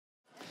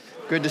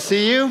Good to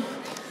see you.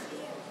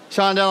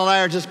 Shondell and I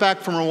are just back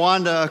from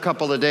Rwanda a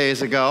couple of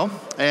days ago.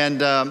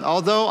 And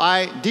although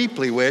I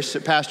deeply wish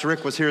that Pastor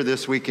Rick was here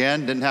this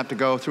weekend, didn't have to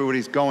go through what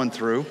he's going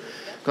through,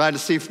 glad to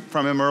see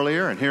from him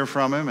earlier and hear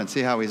from him and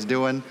see how he's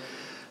doing.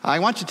 I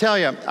want to tell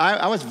you,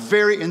 I was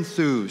very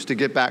enthused to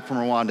get back from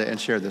Rwanda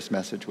and share this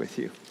message with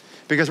you.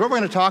 Because what we're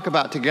going to talk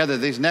about together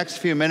these next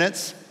few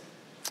minutes,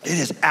 it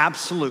is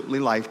absolutely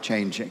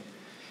life-changing.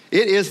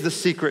 It is the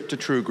secret to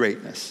true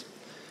greatness.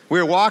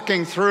 We're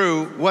walking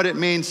through what it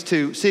means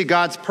to see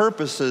God's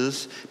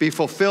purposes be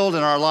fulfilled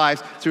in our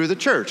lives through the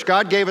church.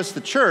 God gave us the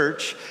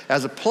church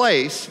as a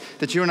place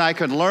that you and I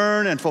could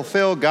learn and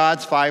fulfill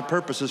God's 5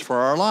 purposes for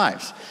our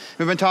lives.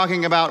 We've been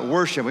talking about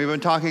worship. We've been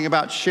talking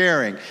about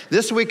sharing.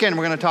 This weekend,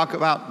 we're going to talk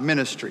about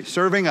ministry,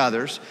 serving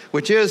others,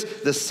 which is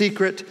the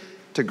secret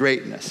to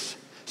greatness.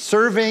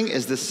 Serving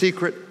is the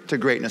secret to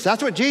greatness.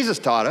 That's what Jesus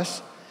taught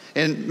us.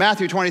 In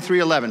Matthew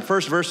 23:11,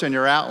 first verse in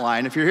your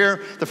outline. If you're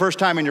here the first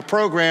time in your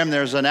program,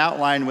 there's an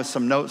outline with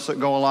some notes that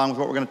go along with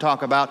what we're going to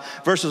talk about.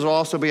 Verses will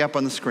also be up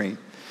on the screen.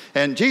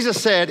 And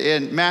Jesus said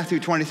in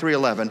Matthew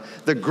 23:11,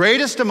 the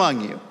greatest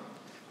among you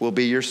will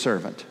be your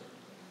servant.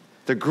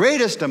 The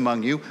greatest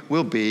among you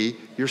will be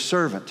your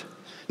servant.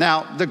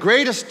 Now, the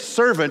greatest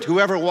servant who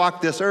ever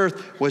walked this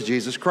earth was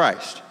Jesus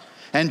Christ.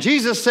 And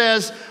Jesus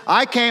says,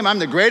 I'm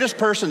the greatest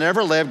person that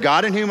ever lived,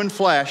 God in human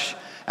flesh,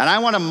 and I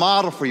want to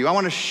model for you. I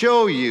want to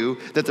show you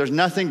that there's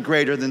nothing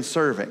greater than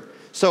serving.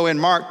 So in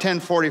Mark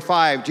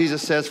 10:45,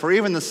 Jesus says, for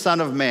even the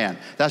Son of Man,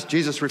 that's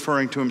Jesus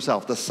referring to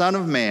himself, the Son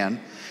of Man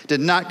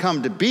did not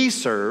come to be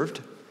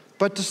served,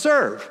 but to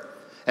serve,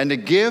 and to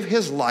give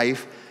his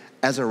life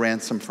as a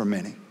ransom for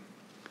many.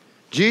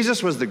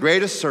 Jesus was the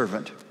greatest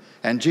servant,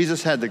 and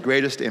Jesus had the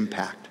greatest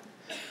impact.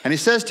 And he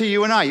says to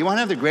you and I, you want to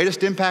have the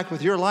greatest impact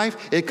with your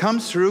life? It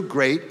comes through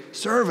great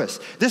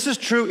service. This is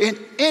true in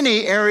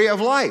any area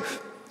of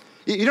life.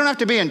 You don't have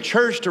to be in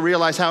church to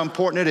realize how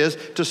important it is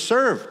to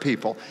serve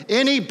people.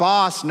 Any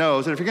boss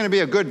knows that if you're going to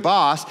be a good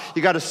boss,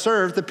 you got to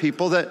serve the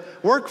people that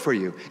work for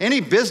you. Any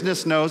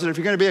business knows that if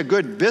you're going to be a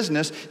good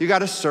business, you got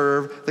to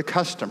serve the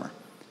customer.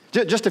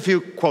 Just a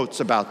few quotes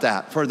about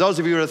that. For those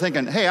of you who are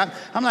thinking, hey,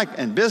 I'm like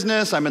in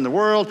business, I'm in the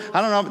world,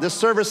 I don't know, this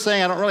service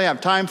thing, I don't really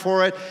have time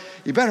for it.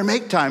 You better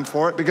make time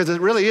for it because it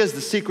really is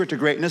the secret to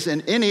greatness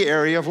in any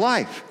area of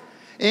life.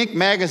 Inc.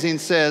 magazine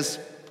says,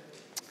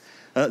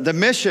 the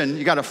mission,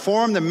 you got to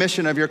form the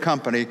mission of your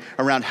company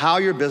around how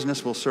your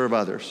business will serve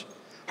others.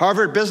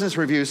 Harvard Business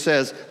Review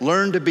says,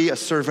 learn to be a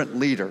servant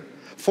leader.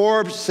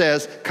 Forbes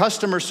says,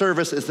 customer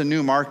service is the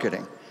new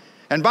marketing.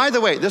 And by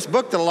the way, this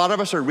book that a lot of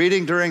us are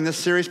reading during this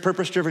series,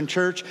 Purpose-Driven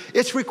Church,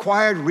 it's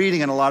required reading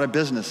in a lot of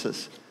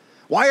businesses.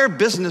 Why are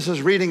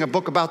businesses reading a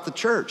book about the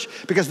church?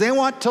 Because they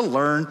want to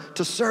learn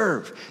to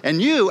serve. And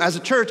you, as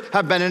a church,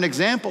 have been an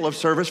example of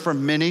service for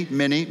many,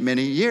 many,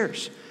 many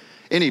years.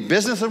 Any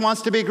business that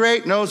wants to be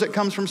great knows it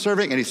comes from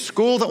serving. Any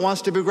school that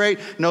wants to be great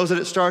knows that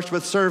it starts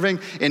with serving.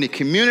 Any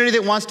community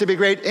that wants to be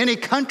great, any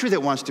country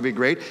that wants to be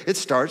great, it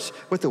starts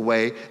with the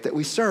way that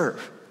we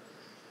serve.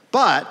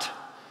 But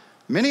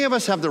many of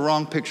us have the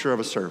wrong picture of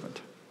a servant.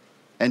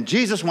 And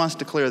Jesus wants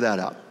to clear that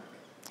up.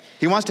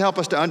 He wants to help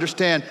us to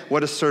understand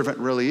what a servant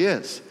really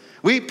is.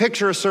 We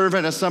picture a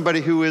servant as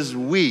somebody who is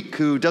weak,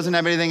 who doesn't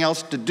have anything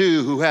else to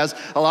do, who has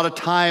a lot of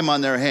time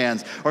on their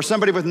hands, or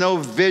somebody with no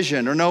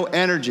vision or no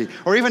energy,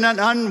 or even an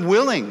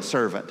unwilling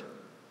servant.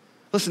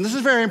 Listen, this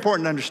is very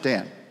important to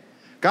understand.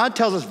 God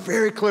tells us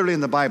very clearly in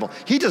the Bible,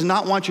 he does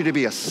not want you to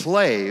be a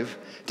slave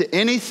to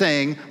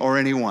anything or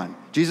anyone.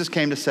 Jesus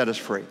came to set us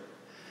free.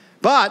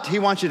 But he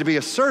wants you to be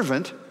a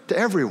servant to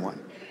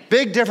everyone.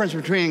 Big difference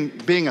between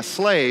being a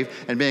slave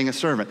and being a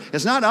servant.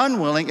 It's not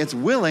unwilling, it's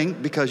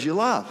willing because you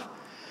love.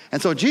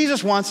 And so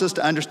Jesus wants us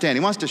to understand.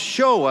 He wants to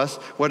show us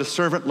what a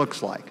servant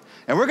looks like.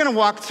 And we're going to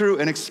walk through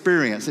an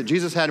experience that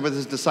Jesus had with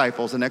his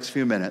disciples the next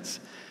few minutes,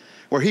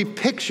 where he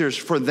pictures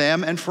for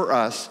them and for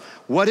us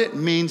what it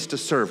means to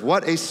serve,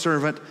 what a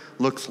servant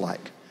looks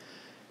like.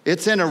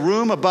 It's in a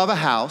room above a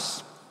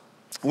house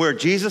where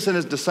Jesus and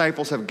his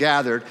disciples have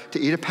gathered to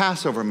eat a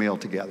Passover meal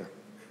together.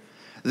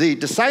 The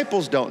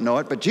disciples don't know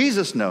it, but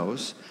Jesus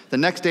knows the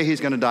next day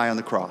he's going to die on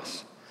the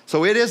cross.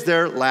 So it is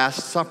their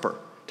Last Supper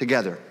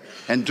together.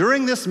 And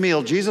during this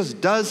meal, Jesus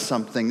does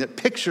something that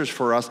pictures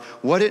for us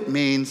what it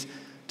means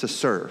to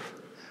serve,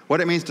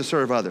 what it means to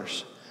serve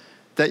others.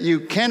 That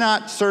you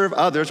cannot serve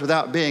others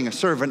without being a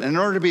servant. And in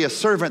order to be a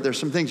servant, there's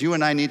some things you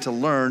and I need to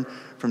learn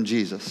from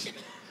Jesus.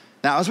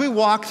 Now, as we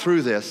walk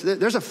through this,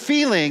 there's a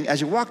feeling as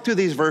you walk through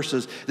these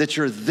verses that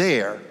you're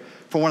there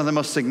for one of the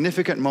most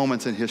significant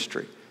moments in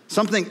history.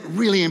 Something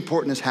really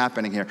important is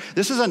happening here.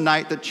 This is a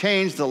night that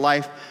changed the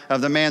life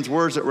of the man's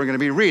words that we're going to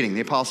be reading,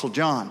 the Apostle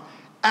John.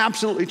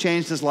 Absolutely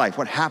changed his life,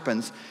 what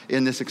happens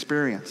in this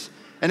experience.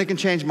 And it can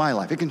change my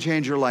life. It can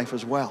change your life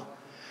as well.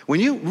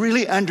 When you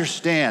really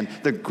understand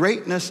the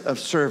greatness of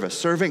service,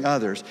 serving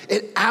others,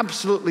 it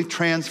absolutely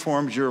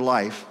transforms your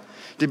life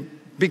to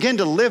begin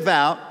to live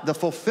out the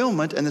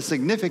fulfillment and the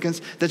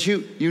significance that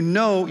you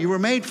know you were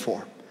made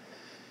for.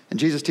 And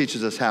Jesus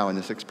teaches us how in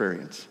this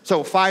experience.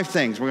 So 5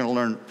 things we're going to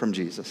learn from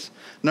Jesus.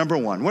 Number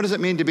 1, what does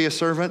it mean to be a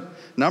servant?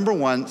 Number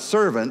 1,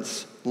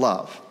 servants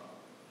love.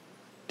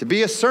 To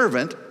be a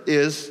servant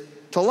is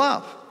to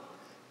love.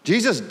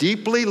 Jesus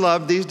deeply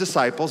loved these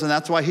disciples, and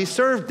that's why he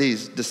served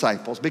these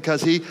disciples,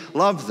 because he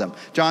loved them.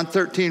 John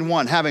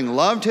 13:1, having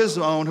loved his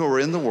own who were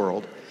in the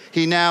world,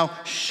 he now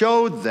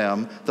showed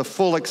them the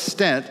full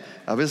extent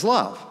of his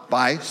love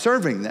by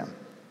serving them.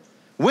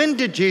 When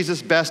did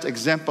Jesus best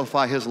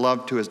exemplify his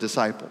love to his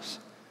disciples?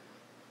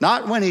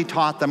 Not when he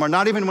taught them, or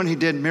not even when he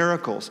did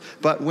miracles,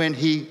 but when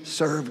he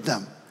served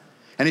them.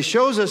 And he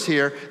shows us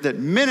here that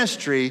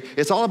ministry,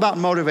 it's all about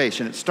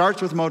motivation. It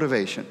starts with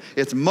motivation.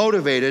 It's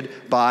motivated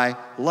by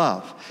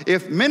love.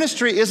 If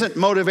ministry isn't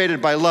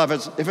motivated by love,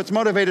 if it's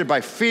motivated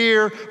by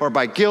fear or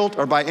by guilt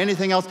or by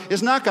anything else,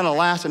 it's not going to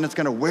last, and it's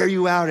going to wear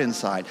you out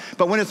inside.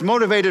 But when it's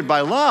motivated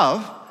by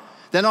love,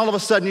 then all of a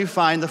sudden you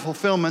find the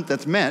fulfillment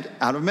that's meant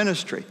out of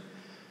ministry.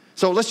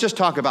 So let's just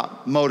talk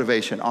about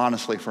motivation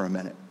honestly for a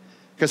minute.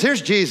 Because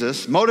here's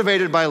Jesus,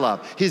 motivated by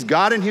love. He's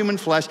God in human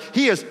flesh.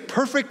 He is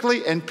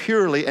perfectly and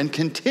purely and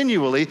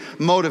continually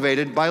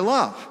motivated by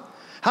love.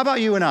 How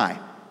about you and I?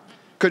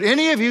 Could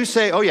any of you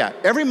say, oh yeah,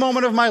 every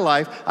moment of my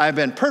life, I have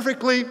been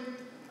perfectly,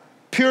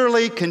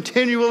 purely,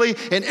 continually,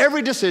 in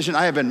every decision,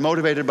 I have been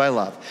motivated by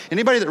love?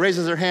 Anybody that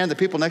raises their hand, the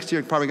people next to you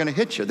are probably going to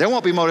hit you. They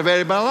won't be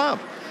motivated by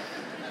love.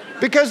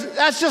 Because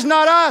that's just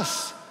not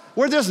us.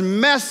 We're this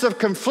mess of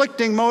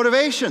conflicting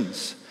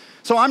motivations.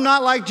 So I'm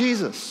not like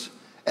Jesus.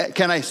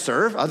 Can I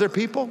serve other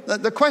people?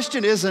 The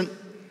question isn't,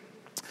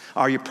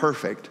 are you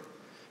perfect?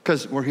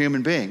 Because we're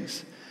human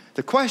beings.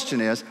 The question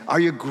is, are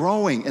you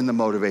growing in the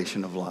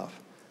motivation of love?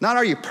 Not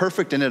are you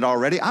perfect in it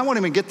already? I won't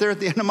even get there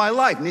at the end of my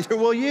life. Neither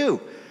will you.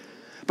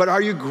 But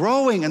are you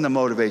growing in the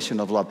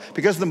motivation of love?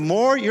 Because the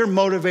more you're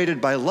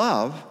motivated by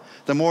love,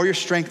 the more you're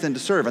strengthened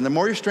to serve. And the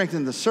more you're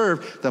strengthened to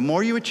serve, the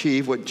more you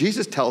achieve what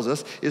Jesus tells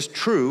us is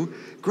true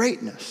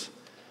greatness.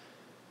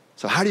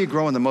 So how do you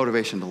grow in the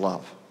motivation to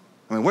love?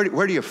 I mean,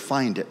 where do you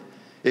find it?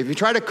 If you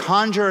try to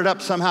conjure it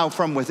up somehow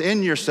from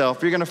within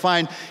yourself, you're going to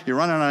find you're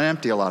running on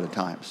empty a lot of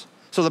times.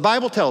 So the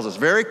Bible tells us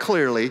very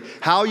clearly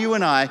how you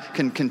and I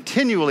can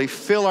continually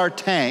fill our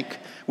tank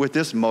with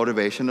this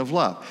motivation of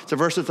love. It's a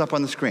verse that's up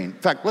on the screen. In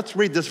fact, let's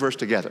read this verse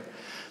together.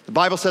 The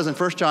Bible says in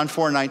 1 John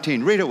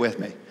 4:19, read it with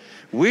me.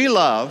 We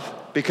love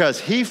because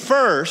he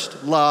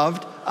first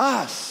loved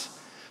us.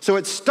 So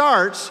it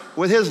starts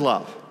with his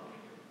love.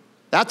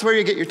 That's where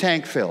you get your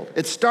tank filled.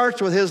 It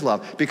starts with his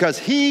love. Because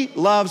he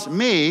loves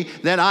me,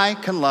 then I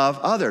can love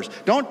others.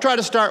 Don't try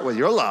to start with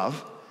your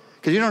love,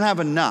 because you don't have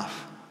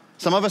enough.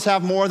 Some of us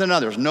have more than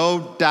others,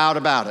 no doubt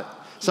about it.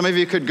 Some of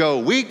you could go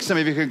weeks, some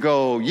of you could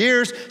go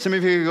years, some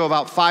of you could go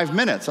about 5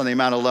 minutes on the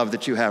amount of love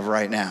that you have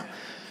right now.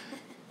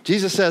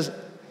 Jesus says,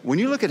 when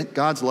you look at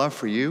God's love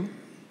for you,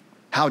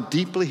 how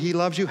deeply he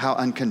loves you, how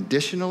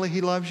unconditionally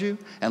he loves you,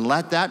 and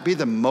let that be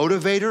the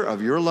motivator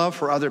of your love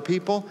for other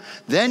people,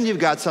 then you've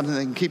got something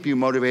that can keep you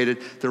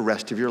motivated the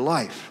rest of your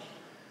life.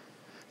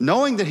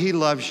 Knowing that he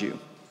loves you,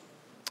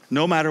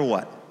 no matter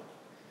what,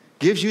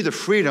 gives you the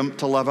freedom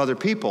to love other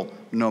people,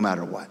 no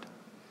matter what.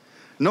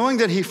 Knowing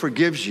that he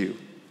forgives you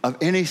of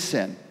any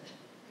sin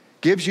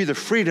gives you the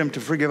freedom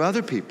to forgive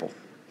other people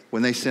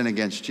when they sin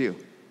against you.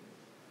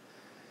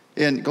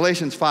 In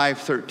Galatians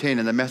 5:13,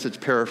 in the Message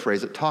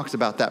paraphrase, it talks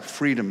about that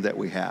freedom that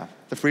we have,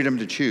 the freedom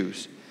to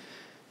choose.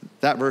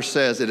 That verse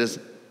says it is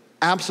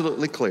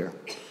absolutely clear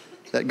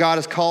that God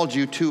has called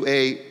you to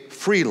a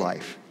free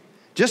life.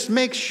 Just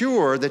make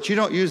sure that you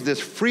don't use this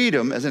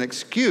freedom as an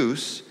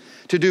excuse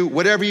to do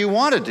whatever you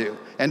want to do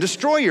and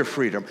destroy your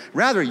freedom.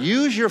 Rather,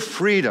 use your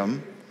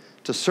freedom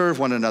to serve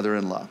one another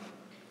in love.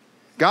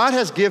 God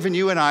has given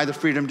you and I the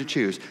freedom to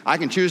choose. I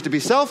can choose to be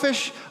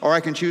selfish, or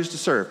I can choose to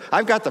serve.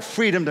 I've got the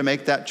freedom to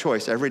make that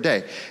choice every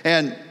day.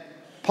 And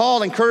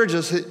Paul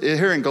encourages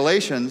here in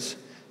Galatians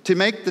to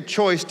make the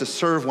choice to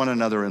serve one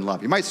another in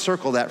love. You might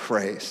circle that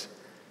phrase.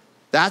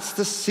 That's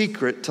the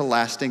secret to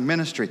lasting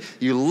ministry.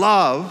 You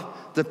love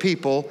the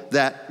people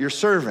that you're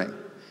serving.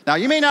 Now,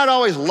 you may not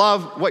always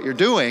love what you're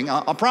doing.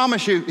 I'll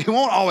promise you, you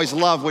won't always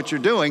love what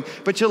you're doing,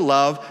 but you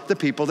love the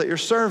people that you're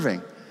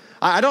serving.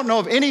 I don't know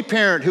of any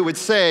parent who would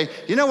say,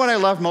 you know what I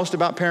love most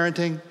about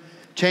parenting?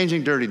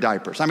 Changing dirty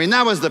diapers. I mean,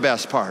 that was the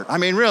best part. I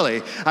mean,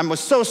 really, I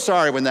was so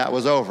sorry when that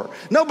was over.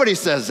 Nobody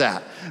says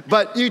that.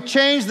 But you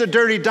change the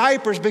dirty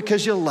diapers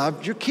because you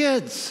loved your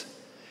kids.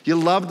 You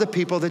love the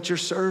people that you're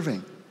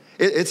serving.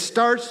 It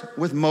starts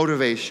with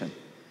motivation.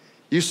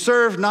 You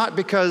serve not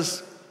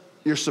because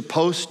you're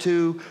supposed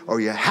to, or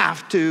you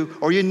have to,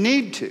 or you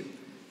need to.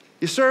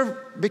 You serve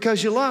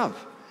because you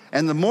love.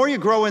 And the more you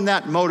grow in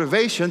that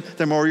motivation,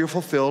 the more you're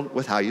fulfilled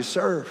with how you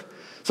serve.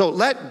 So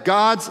let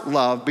God's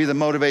love be the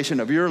motivation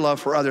of your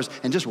love for others,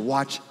 and just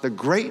watch the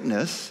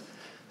greatness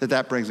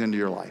that brings into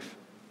your life.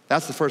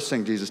 That's the first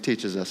thing Jesus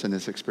teaches us in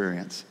this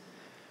experience.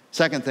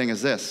 Second thing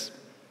is this: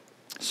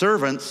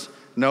 servants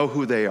know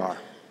who they are.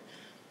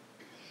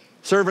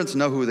 Servants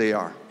know who they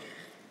are.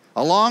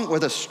 Along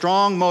with a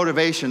strong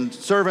motivation,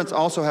 servants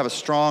also have a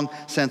strong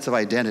sense of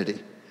identity.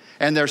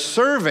 And their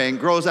serving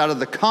grows out of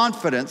the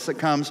confidence that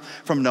comes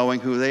from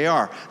knowing who they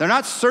are. They're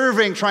not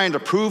serving trying to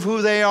prove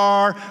who they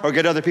are or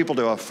get other people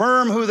to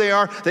affirm who they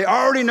are. They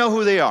already know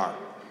who they are.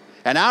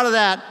 And out of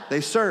that,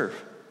 they serve.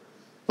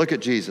 Look at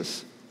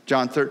Jesus,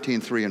 John 13,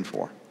 3 and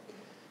 4.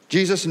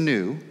 Jesus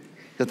knew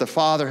that the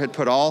Father had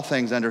put all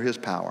things under his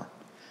power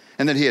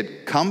and that he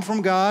had come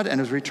from God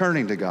and was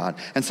returning to God.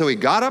 And so he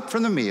got up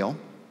from the meal,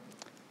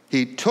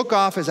 he took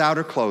off his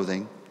outer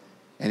clothing,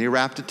 and he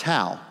wrapped a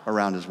towel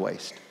around his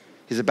waist.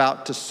 He's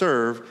about to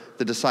serve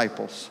the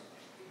disciples.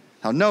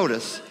 Now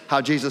notice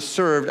how Jesus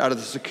served out of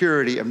the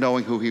security of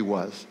knowing who he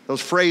was. Those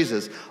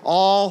phrases,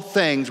 all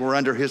things were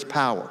under his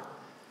power.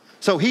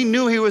 So he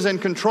knew he was in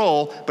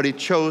control, but he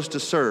chose to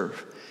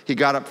serve. He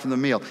got up from the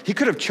meal. He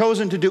could have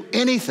chosen to do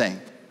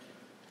anything.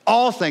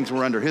 All things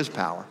were under his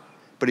power,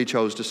 but he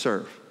chose to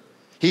serve.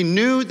 He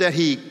knew that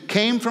he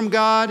came from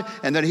God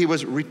and that he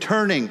was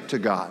returning to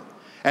God.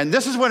 And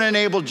this is what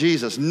enabled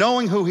Jesus,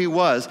 knowing who he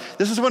was,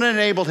 this is what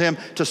enabled him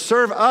to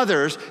serve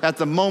others at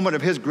the moment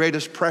of his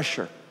greatest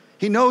pressure.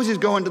 He knows he's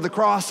going to the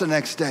cross the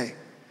next day.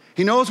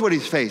 He knows what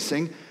he's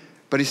facing,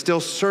 but he's still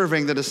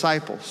serving the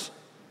disciples.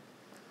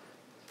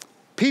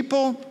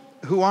 People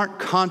who aren't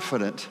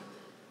confident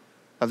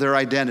of their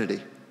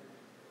identity,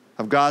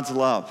 of God's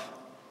love,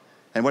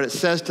 and what it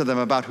says to them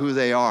about who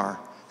they are,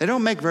 they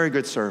don't make very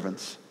good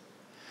servants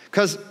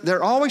because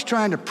they're always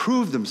trying to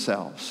prove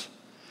themselves.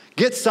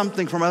 Get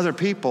something from other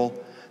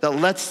people that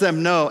lets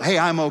them know, hey,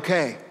 I'm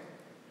okay.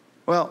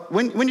 Well,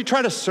 when you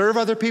try to serve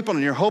other people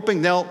and you're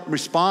hoping they'll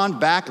respond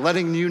back,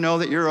 letting you know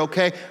that you're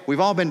okay, we've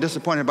all been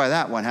disappointed by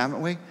that one,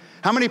 haven't we?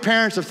 How many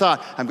parents have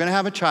thought, I'm going to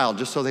have a child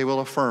just so they will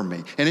affirm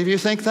me? Any of you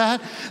think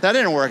that? That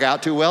didn't work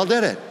out too well,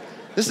 did it?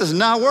 This does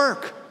not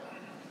work.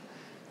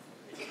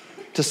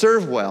 To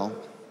serve well,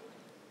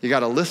 you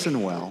got to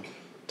listen well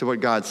to what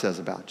God says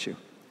about you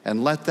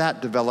and let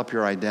that develop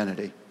your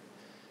identity.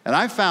 And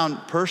I found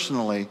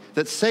personally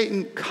that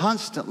Satan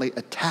constantly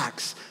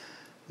attacks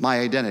my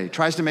identity,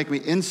 tries to make me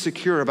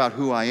insecure about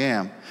who I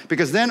am,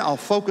 because then I'll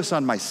focus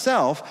on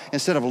myself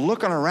instead of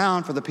looking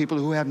around for the people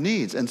who have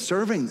needs and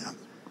serving them.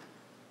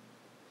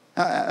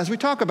 As we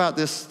talk about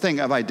this thing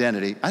of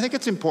identity, I think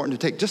it's important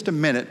to take just a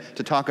minute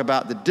to talk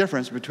about the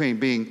difference between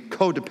being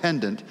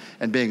codependent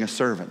and being a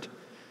servant,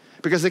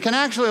 because they can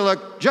actually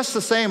look just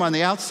the same on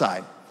the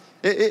outside.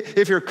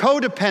 If you're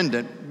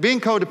codependent,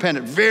 being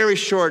codependent, very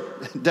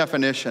short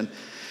definition,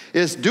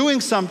 is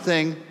doing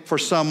something for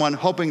someone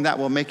hoping that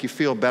will make you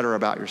feel better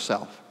about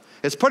yourself.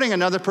 It's putting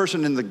another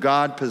person in the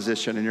God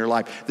position in your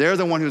life. They're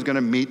the one who's going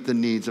to meet the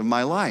needs of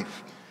my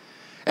life.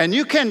 And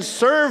you can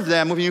serve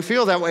them when you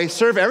feel that way,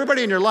 serve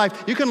everybody in your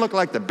life. You can look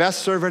like the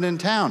best servant in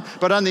town.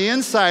 But on the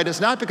inside,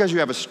 it's not because you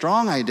have a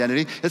strong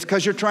identity, it's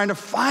because you're trying to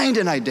find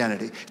an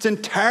identity. It's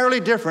entirely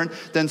different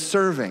than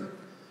serving.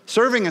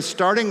 Serving is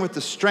starting with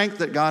the strength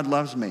that God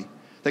loves me,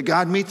 that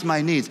God meets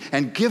my needs,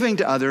 and giving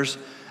to others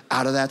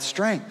out of that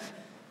strength.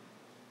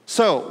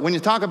 So when you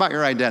talk about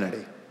your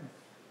identity,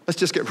 let's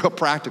just get real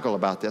practical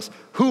about this.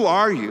 Who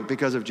are you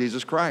because of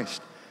Jesus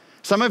Christ?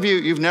 Some of you,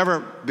 you've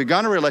never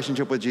begun a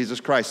relationship with Jesus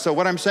Christ. So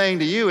what I'm saying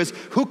to you is,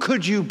 who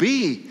could you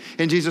be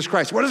in Jesus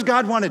Christ? What does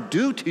God want to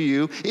do to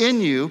you, in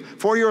you,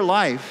 for your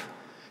life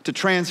to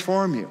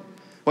transform you?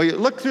 Well, you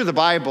look through the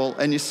Bible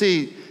and you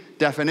see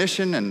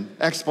definition and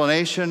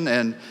explanation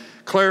and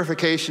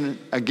clarification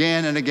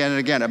again and again and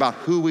again about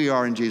who we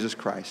are in Jesus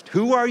Christ.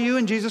 Who are you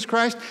in Jesus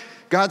Christ?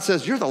 God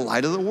says, you're the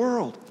light of the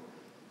world.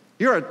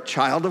 You're a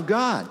child of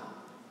God.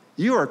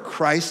 You are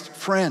Christ's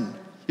friend.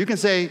 You can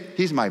say,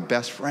 he's my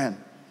best friend.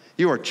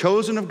 You are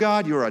chosen of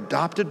God. You are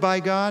adopted by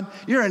God.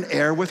 You're an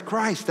heir with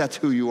Christ. That's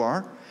who you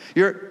are.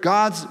 You're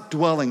God's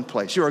dwelling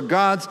place. You are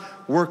God's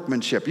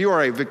workmanship. You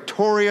are a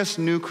victorious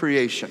new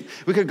creation.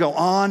 We could go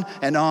on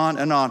and on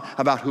and on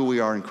about who we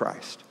are in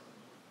Christ.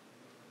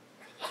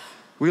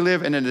 We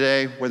live in a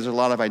day where there's a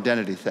lot of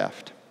identity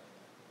theft.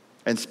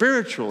 And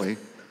spiritually,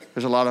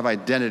 there's a lot of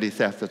identity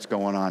theft that's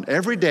going on.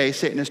 Every day,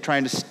 Satan is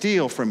trying to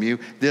steal from you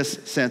this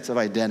sense of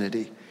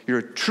identity,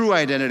 your true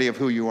identity of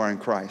who you are in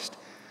Christ.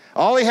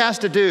 All he has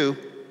to do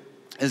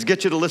is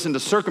get you to listen to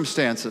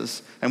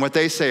circumstances and what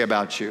they say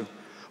about you,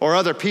 or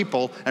other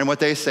people and what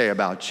they say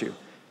about you,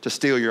 to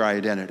steal your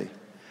identity.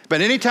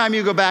 But anytime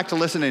you go back to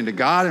listening to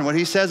God and what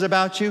he says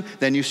about you,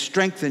 then you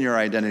strengthen your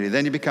identity.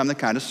 Then you become the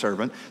kind of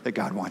servant that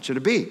God wants you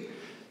to be.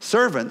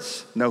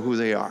 Servants know who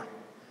they are.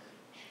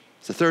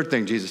 It's the third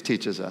thing Jesus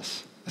teaches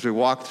us as we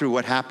walk through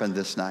what happened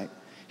this night.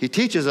 He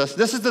teaches us,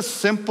 this is the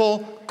simple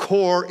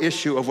core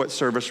issue of what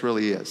service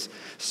really is.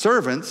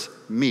 Servants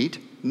meet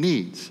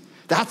needs.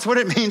 That's what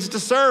it means to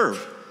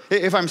serve.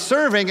 If I'm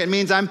serving, it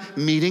means I'm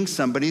meeting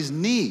somebody's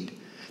need.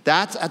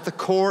 That's at the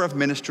core of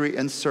ministry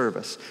and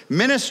service.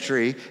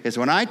 Ministry is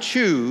when I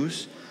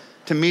choose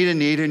to meet a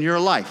need in your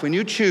life, when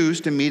you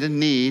choose to meet a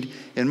need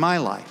in my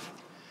life.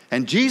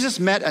 And Jesus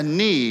met a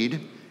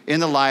need in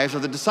the lives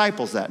of the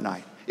disciples that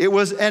night. It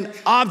was an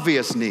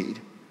obvious need.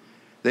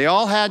 They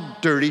all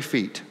had dirty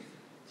feet.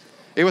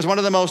 It was one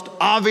of the most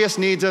obvious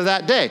needs of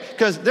that day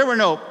because there were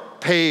no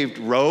paved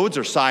roads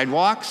or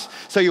sidewalks.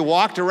 So you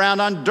walked around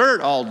on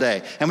dirt all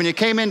day. And when you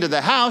came into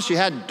the house, you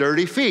had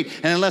dirty feet.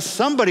 And unless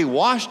somebody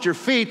washed your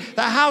feet,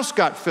 the house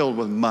got filled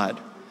with mud.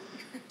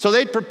 So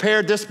they'd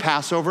prepared this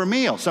Passover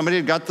meal. Somebody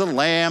had got the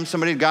lamb,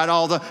 somebody had got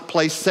all the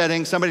place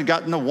settings, somebody had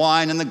gotten the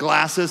wine and the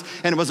glasses,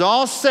 and it was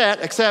all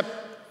set except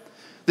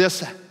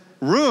this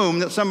room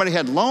that somebody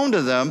had loaned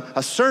to them.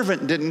 A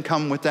servant didn't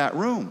come with that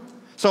room.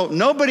 So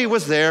nobody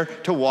was there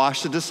to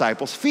wash the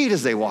disciples' feet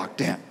as they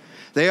walked in.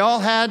 They all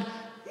had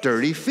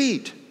dirty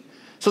feet.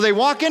 So they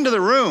walk into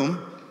the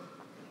room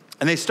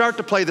and they start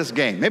to play this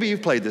game. Maybe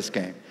you've played this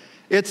game.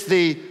 It's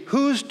the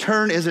whose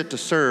turn is it to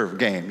serve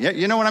game.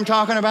 You know what I'm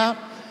talking about?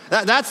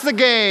 That's the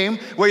game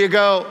where you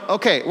go,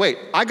 okay, wait,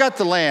 I got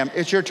the lamb,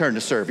 it's your turn to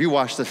serve. You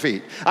wash the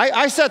feet.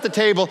 I set the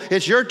table,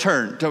 it's your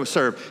turn to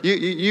serve.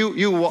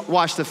 You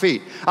wash the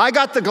feet. I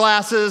got the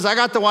glasses, I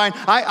got the wine,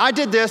 I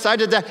did this, I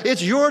did that.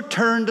 It's your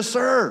turn to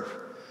serve.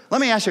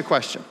 Let me ask you a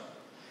question.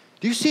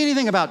 Do you see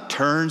anything about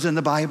turns in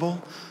the Bible?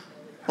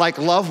 Like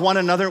love one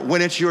another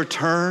when it's your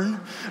turn,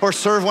 or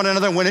serve one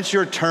another when it's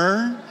your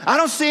turn? I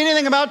don't see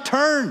anything about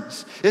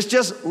turns. It's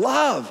just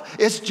love.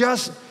 It's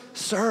just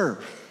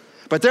serve.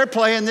 But they're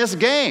playing this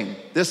game,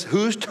 this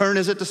whose turn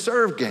is it to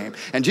serve game.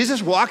 And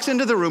Jesus walks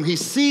into the room, he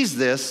sees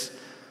this,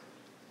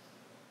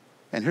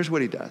 and here's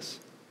what he does.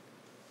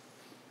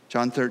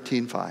 John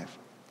 13:5.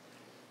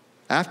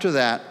 After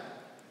that,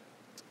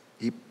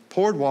 he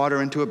poured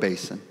water into a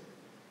basin,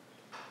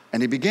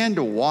 and he began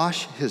to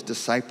wash his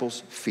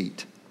disciples'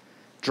 feet,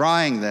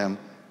 drying them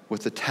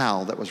with the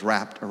towel that was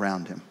wrapped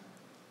around him.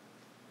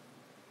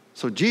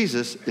 So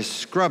Jesus is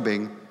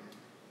scrubbing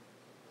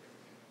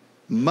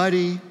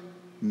muddy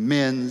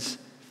men's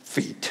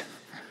feet.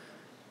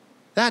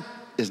 That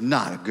is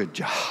not a good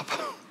job.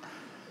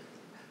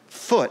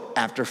 Foot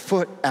after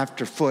foot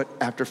after foot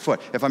after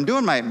foot. If I'm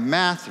doing my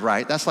math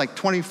right, that's like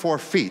 24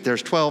 feet.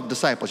 There's 12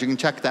 disciples. You can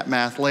check that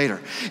math later.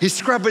 He's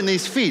scrubbing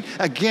these feet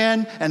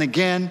again and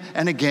again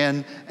and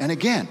again and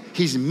again.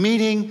 He's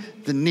meeting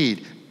the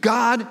need.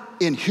 God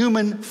in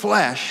human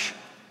flesh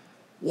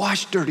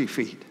washed dirty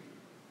feet.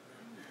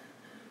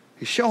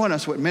 He's showing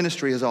us what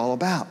ministry is all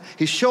about.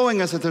 He's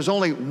showing us that there's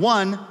only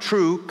one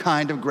true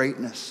kind of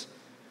greatness,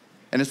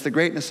 and it's the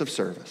greatness of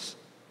service.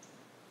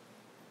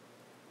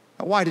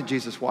 Now, why did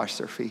Jesus wash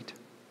their feet?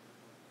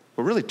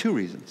 Well, really two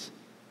reasons.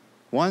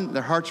 One,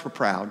 their hearts were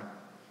proud.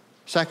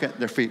 Second,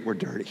 their feet were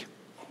dirty.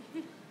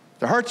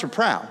 Their hearts were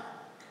proud.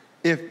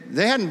 If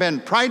they hadn't been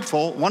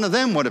prideful, one of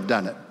them would have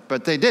done it,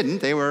 but they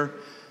didn't. They were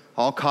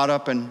all caught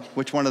up in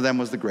which one of them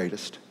was the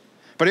greatest.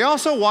 But he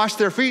also washed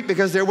their feet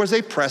because there was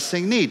a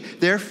pressing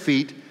need. Their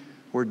feet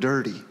were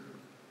dirty.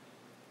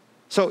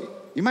 So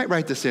you might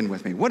write this in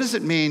with me. What does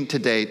it mean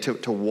today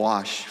to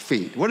wash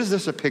feet? What is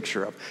this a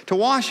picture of? To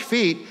wash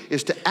feet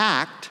is to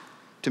act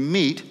to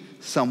meet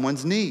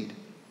someone's need.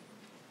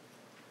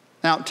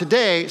 Now,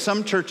 today,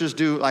 some churches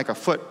do like a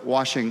foot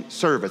washing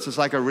service. It's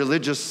like a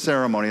religious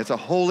ceremony. It's a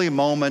holy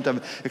moment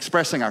of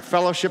expressing our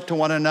fellowship to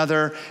one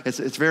another. It's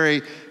a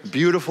very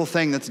beautiful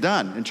thing that's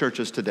done in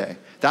churches today.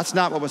 That's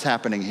not what was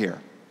happening here.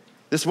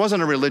 This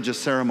wasn't a religious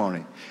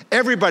ceremony.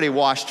 Everybody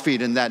washed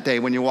feet in that day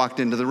when you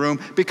walked into the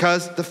room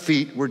because the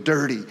feet were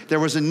dirty. There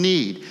was a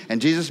need, and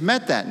Jesus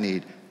met that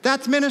need.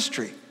 That's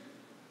ministry.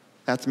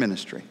 That's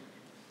ministry.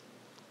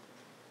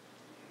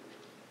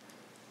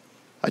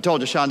 I told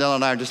you, Shondell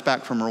and I are just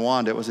back from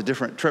Rwanda. It was a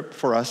different trip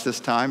for us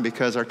this time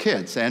because our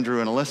kids, Andrew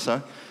and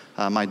Alyssa,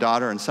 my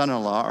daughter and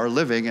son-in-law, are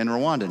living in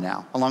Rwanda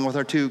now, along with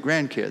our two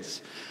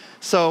grandkids.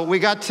 So we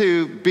got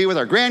to be with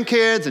our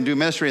grandkids and do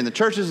ministry in the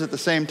churches at the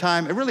same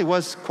time. It really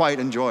was quite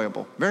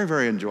enjoyable, very,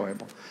 very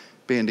enjoyable,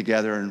 being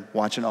together and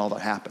watching all that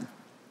happen.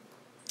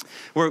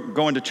 We're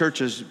going to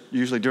churches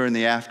usually during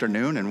the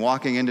afternoon and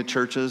walking into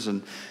churches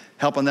and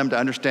helping them to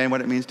understand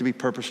what it means to be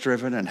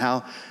purpose-driven and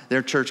how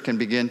their church can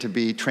begin to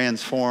be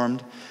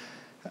transformed.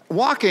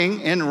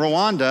 Walking in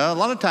Rwanda, a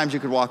lot of times you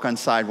could walk on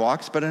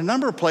sidewalks, but in a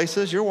number of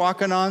places you're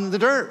walking on the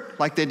dirt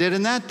like they did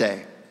in that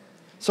day.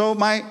 So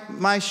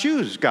my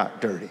shoes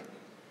got dirty.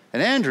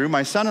 And Andrew,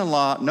 my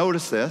son-in-law,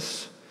 noticed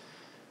this,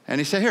 and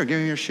he said, here,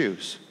 give me your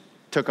shoes.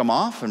 Took them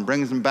off and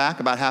brings them back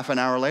about half an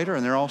hour later,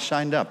 and they're all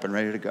shined up and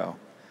ready to go.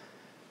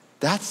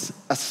 That's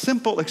a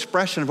simple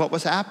expression of what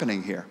was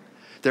happening here.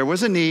 There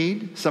was a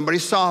need, somebody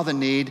saw the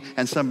need,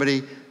 and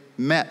somebody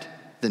met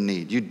the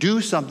need. You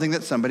do something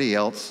that somebody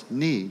else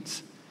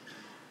needs.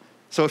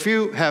 So if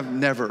you have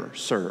never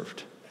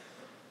served,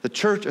 the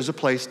church is a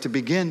place to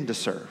begin to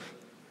serve.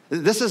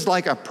 This is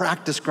like a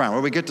practice ground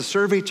where we get to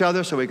serve each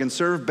other so we can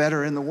serve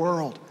better in the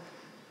world.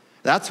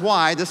 That's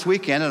why this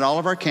weekend at all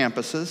of our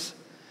campuses,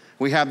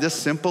 we have this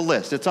simple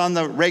list. It's on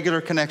the regular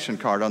connection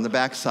card on the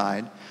back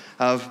side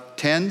of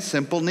 10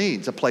 simple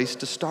needs, a place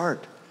to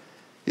start.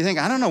 You think,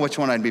 I don't know which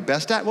one I'd be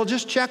best at. Well,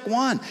 just check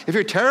one. If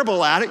you're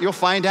terrible at it, you'll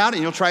find out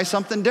and you'll try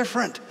something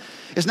different.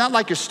 It's not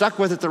like you're stuck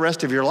with it the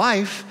rest of your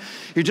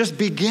life. You're just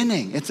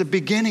beginning. It's a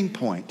beginning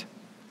point.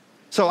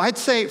 So I'd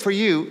say for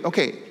you,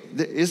 okay,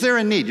 is there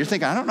a need? You're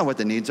thinking, I don't know what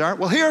the needs are.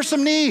 Well, here are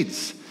some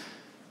needs.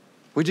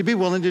 Would you be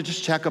willing to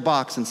just check a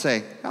box and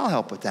say, I'll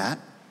help with that?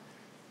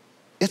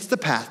 It's the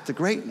path to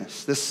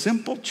greatness, this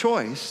simple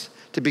choice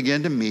to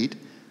begin to meet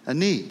a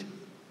need.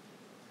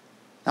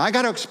 Now, I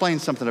got to explain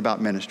something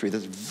about ministry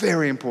that's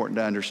very important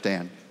to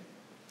understand.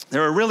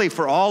 There are really,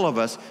 for all of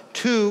us,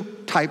 two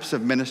types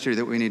of ministry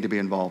that we need to be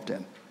involved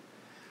in.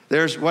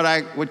 There's what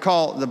I would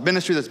call the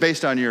ministry that's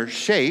based on your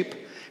shape,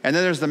 and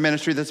then there's the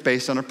ministry that's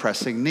based on a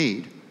pressing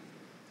need.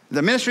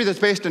 The ministry that's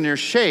based on your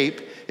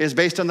shape is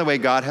based on the way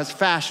God has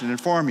fashioned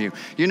and formed you.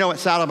 You know, at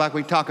Saddleback,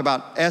 we talk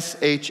about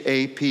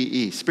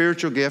SHAPE,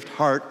 spiritual gift,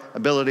 heart,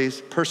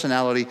 abilities,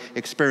 personality,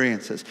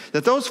 experiences.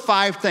 That those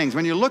 5 things,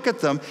 when you look at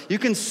them, you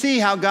can see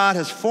how God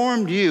has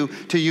formed you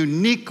to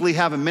uniquely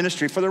have a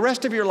ministry for the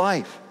rest of your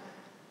life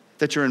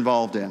that you're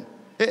involved in.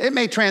 It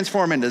may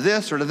transform into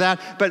this or to that,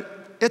 but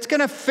it's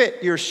going to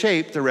fit your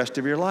shape the rest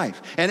of your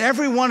life. And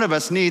every one of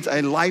us needs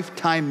a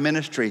lifetime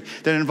ministry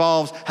that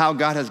involves how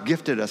God has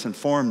gifted us and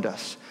formed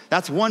us.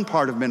 That's one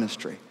part of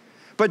ministry.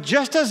 But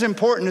just as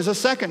important is a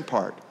second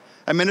part,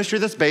 a ministry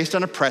that's based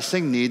on a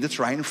pressing need that's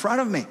right in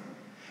front of me.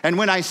 And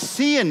when I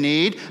see a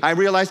need, I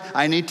realize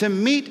I need to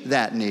meet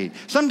that need.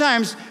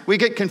 Sometimes we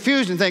get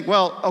confused and think,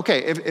 well,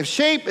 okay, if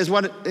shape is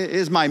what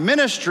is my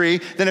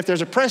ministry, then if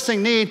there's a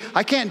pressing need,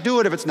 I can't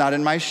do it if it's not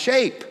in my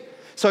shape.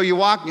 So you're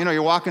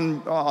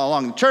walking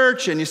along the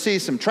church and you see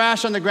some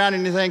trash on the ground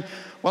and you think,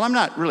 well, I'm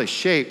not really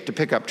shaped to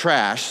pick up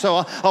trash,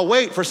 so I'll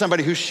wait for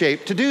somebody who's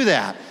shaped to do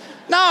that.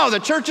 No, the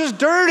church is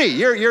dirty.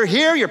 You're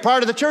here, you're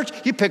part of the church,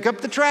 you pick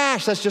up the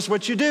trash. That's just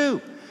what you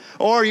do.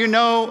 Or you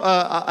know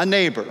a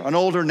neighbor, an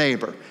older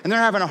neighbor, and they're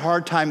having a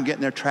hard time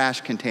getting their trash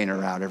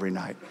container out every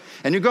night.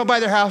 And you go by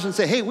their house and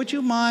say, hey, would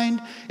you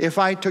mind if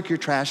I took your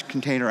trash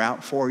container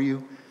out for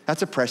you?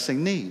 That's a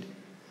pressing need.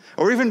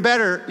 Or even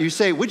better, you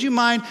say, would you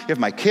mind if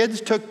my kids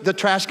took the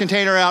trash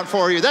container out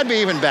for you? That'd be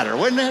even better,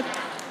 wouldn't it?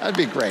 That'd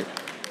be great.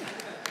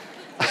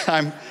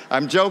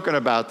 I'm joking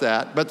about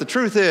that, but the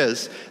truth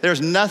is,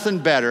 there's nothing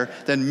better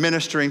than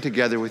ministering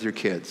together with your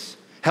kids,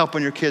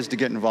 helping your kids to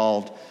get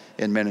involved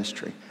in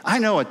ministry. I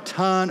know a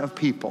ton of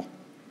people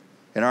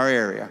in our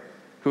area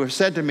who have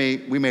said to me,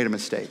 we made a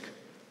mistake.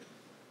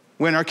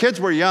 When our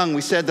kids were young,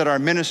 we said that our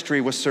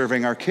ministry was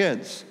serving our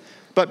kids.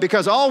 But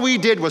because all we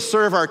did was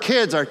serve our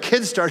kids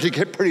started to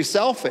get pretty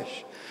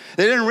selfish.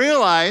 They didn't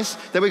realize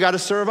that we got to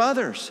serve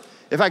others.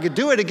 If I could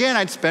do it again,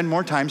 I'd spend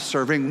more time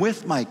serving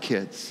with my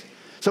kids.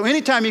 So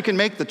anytime you can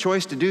make the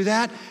choice to do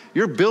that,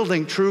 you're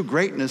building true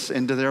greatness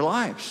into their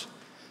lives.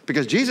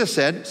 Because Jesus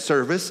said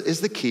service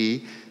is the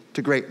key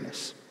to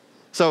greatness.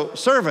 So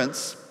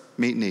servants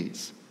meet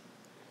needs.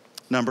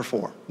 Number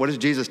 4, what does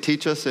Jesus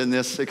teach us in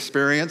this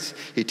experience?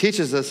 He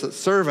teaches us that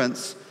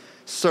servants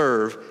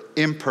serve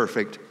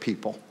imperfect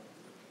people.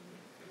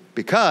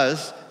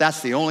 Because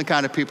that's the only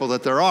kind of people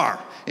that there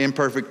are,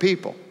 imperfect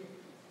people.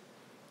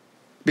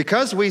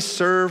 Because we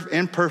serve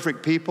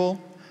imperfect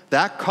people,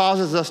 that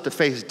causes us to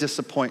face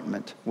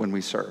disappointment when we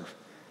serve,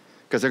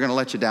 because they're going to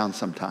let you down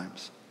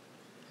sometimes.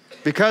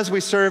 Because we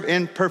serve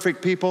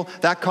imperfect people,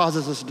 that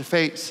causes us to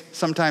face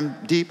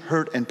sometimes deep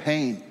hurt and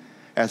pain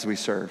as we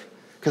serve,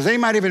 because they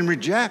might even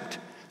reject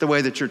the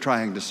way that you're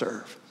trying to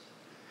serve.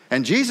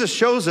 And Jesus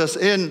shows us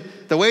in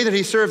the way that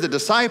he served the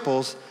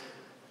disciples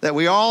that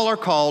we all are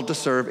called to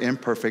serve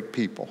imperfect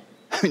people.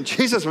 I mean,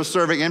 Jesus was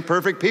serving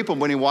imperfect people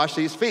when he washed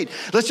these feet.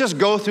 Let's just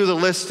go through the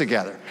list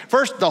together.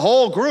 First, the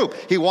whole group.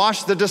 He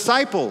washed the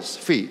disciples'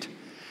 feet.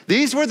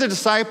 These were the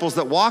disciples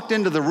that walked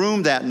into the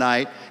room that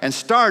night and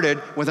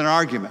started with an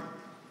argument.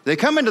 They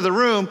come into the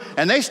room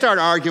and they start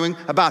arguing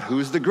about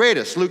who's the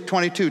greatest. Luke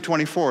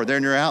 22:24, there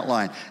in your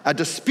outline. A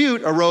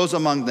dispute arose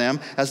among them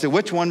as to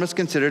which one was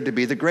considered to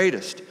be the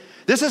greatest.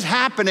 This is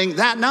happening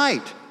that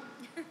night,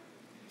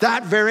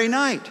 that very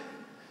night.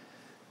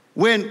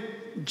 When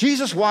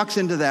Jesus walks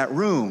into that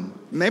room,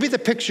 maybe the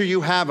picture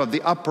you have of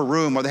the upper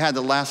room where they had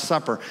the Last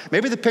Supper,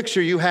 maybe the picture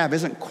you have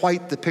isn't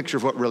quite the picture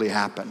of what really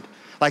happened.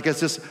 Like it's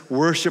this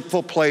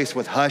worshipful place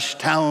with hushed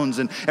tones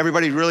and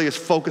everybody really is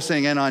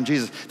focusing in on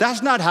Jesus.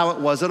 That's not how it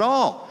was at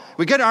all.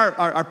 We get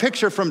our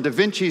picture from Da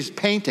Vinci's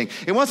painting.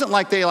 It wasn't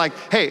like they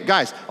hey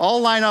guys,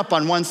 all line up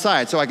on one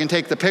side so I can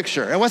take the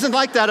picture. It wasn't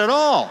like that at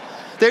all.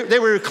 They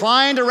were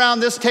reclined around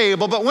this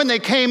table, but when they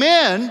came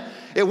in,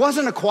 it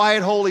wasn't a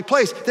quiet, holy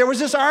place. There was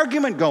this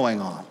argument going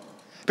on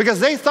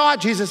because they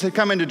thought Jesus had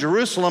come into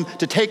Jerusalem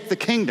to take the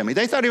kingdom.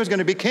 They thought he was going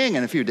to be king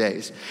in a few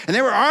days. And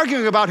they were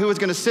arguing about who was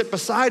going to sit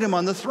beside him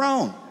on the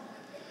throne.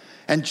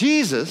 And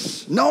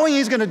Jesus, knowing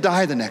he's going to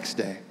die the next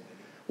day,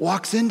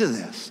 walks into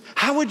this.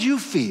 How would you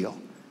feel?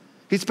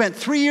 He spent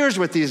 3 years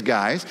with these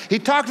guys. He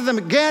talked to them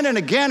again and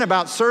again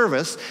about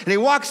service. And he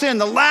walks in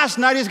the last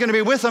night he's going to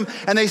be with them,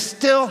 and they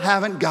still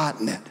haven't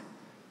gotten it.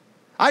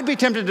 I'd be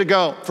tempted to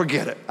go,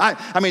 forget it.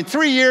 I mean,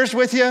 3 years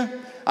with you?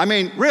 I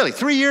mean, really,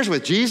 3 years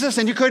with Jesus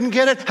and you couldn't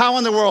get it? How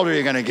in the world are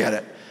you going to get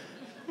it?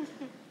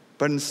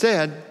 But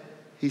instead,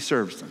 he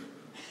serves them.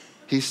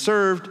 He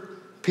served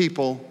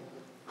people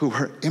who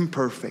were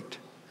imperfect.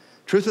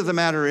 Truth of the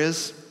matter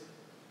is,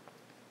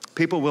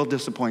 people will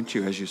disappoint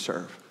you as you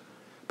serve.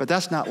 But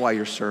that's not why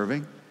you're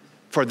serving,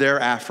 for their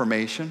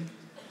affirmation.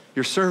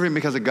 You're serving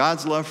because of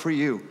God's love for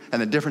you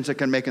and the difference it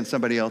can make in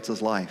somebody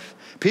else's life.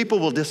 People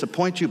will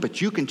disappoint you,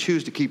 but you can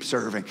choose to keep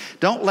serving.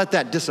 Don't let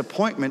that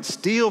disappointment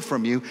steal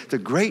from you the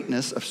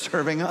greatness of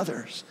serving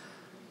others.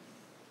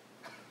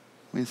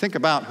 When you think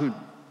about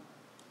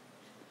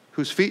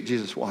whose feet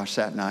Jesus washed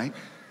that night,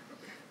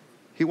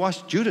 he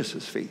washed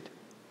Judas's feet.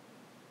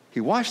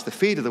 He washed the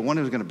feet of the one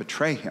who was going to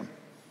betray him.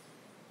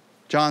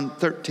 John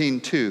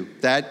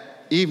 13:2,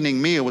 that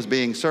evening meal was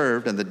being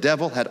served, and the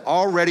devil had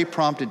already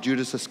prompted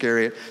Judas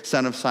Iscariot,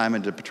 son of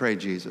Simon, to betray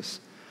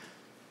Jesus.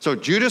 So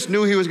Judas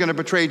knew he was going to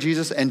betray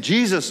Jesus, and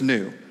Jesus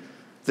knew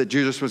that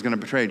Judas was going to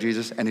betray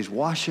Jesus, and he's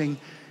washing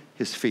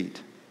his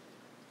feet.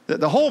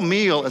 The whole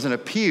meal is an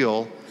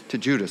appeal to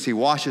Judas. He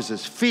washes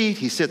his feet,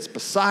 he sits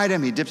beside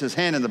him, he dips his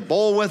hand in the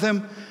bowl with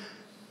him,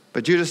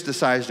 but Judas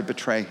decides to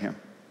betray him.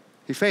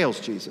 He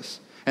fails Jesus,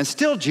 and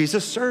still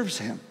Jesus serves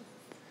him.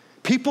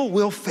 People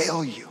will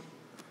fail you,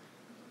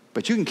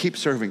 but you can keep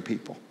serving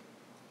people.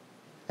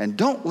 And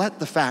don't let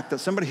the fact that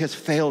somebody has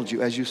failed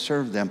you as you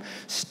serve them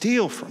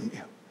steal from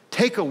you,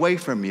 take away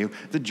from you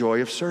the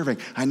joy of serving.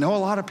 I know a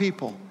lot of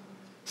people,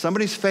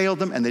 somebody's failed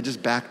them and they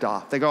just backed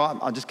off. They go,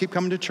 I'll just keep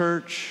coming to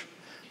church,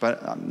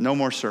 but no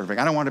more serving.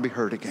 I don't want to be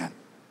hurt again.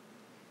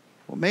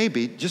 Well,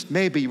 maybe, just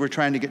maybe, you were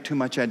trying to get too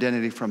much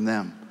identity from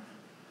them.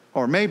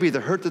 Or maybe the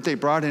hurt that they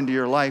brought into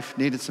your life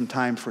needed some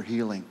time for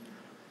healing.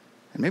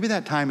 And maybe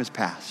that time has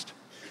passed.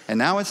 And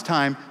now it's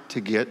time to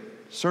get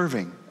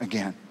serving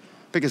again,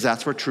 because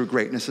that's where true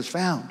greatness is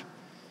found.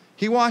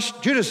 He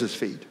washed Judas's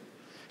feet.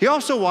 He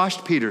also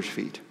washed Peter's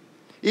feet.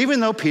 Even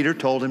though Peter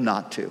told him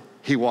not to,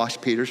 he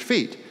washed Peter's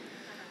feet.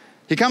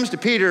 He comes to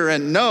Peter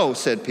and, "No,"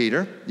 said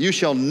Peter, "you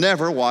shall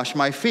never wash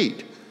my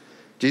feet."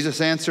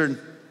 Jesus answered,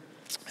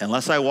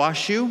 "Unless I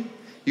wash you,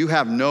 you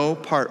have no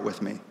part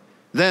with me."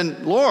 "Then,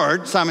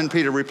 Lord," Simon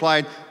Peter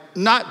replied,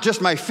 "not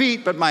just my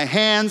feet, but my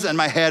hands and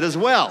my head as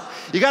well."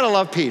 You got to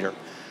love Peter.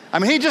 I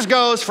mean, he just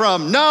goes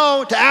from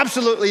no to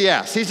absolutely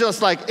yes. He's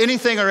just like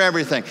anything or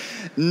everything.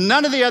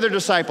 None of the other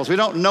disciples, we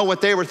don't know what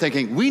they were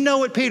thinking. We know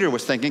what Peter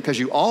was thinking because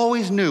you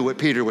always knew what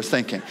Peter was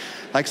thinking.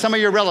 Like some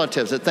of your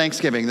relatives at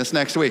Thanksgiving this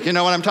next week. You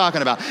know what I'm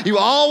talking about. You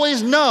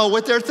always know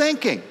what they're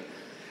thinking.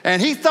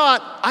 And he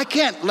thought, I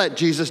can't let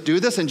Jesus do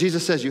this. And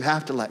Jesus says, you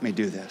have to let me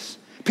do this.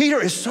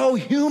 Peter is so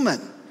human.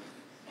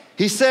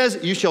 He says,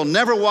 you shall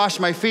never wash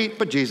my feet,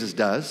 but Jesus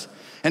does.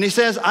 And he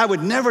says, I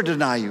would never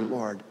deny you,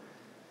 Lord.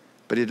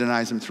 But he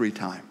denies him 3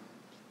 times.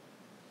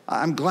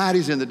 I'm glad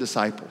he's in the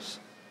disciples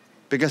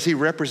because he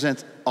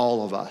represents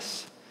all of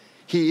us.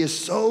 He is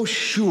so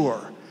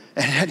sure,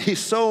 and yet he's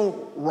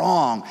so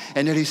wrong,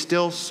 and yet he's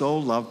still so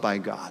loved by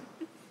God.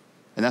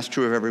 And that's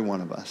true of every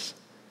one of us.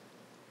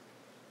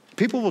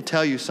 People will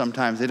tell you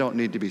sometimes they don't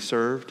need to be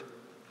served.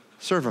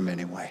 Serve them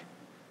anyway.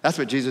 That's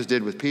what Jesus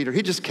did with Peter.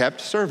 He just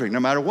kept serving no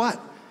matter what.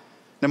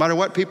 No matter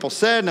what people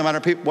said, no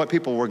matter what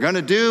people were going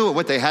to do or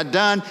what they had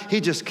done,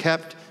 he just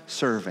kept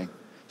serving.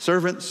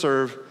 Servants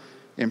serve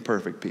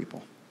imperfect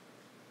people.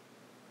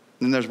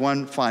 And there's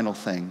one final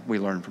thing we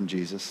learned from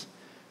Jesus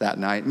that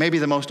night, maybe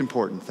the most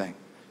important thing.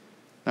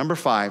 Number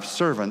 5,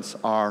 servants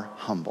are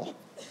humble.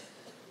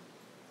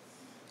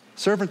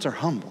 Servants are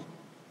humble.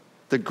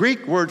 The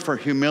Greek word for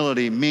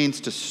humility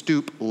means to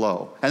stoop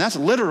low. And that's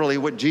literally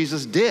what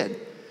Jesus did.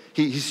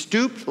 He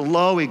stooped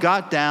low, he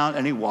got down,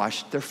 and he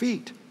washed their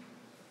feet.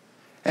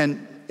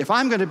 And if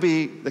I'm going to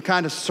be the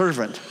kind of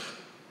servant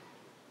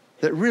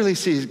that really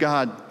sees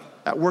God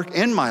at work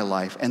in my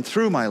life and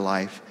through my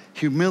life,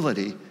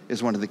 humility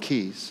is one of the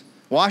keys.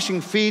 Washing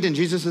feet in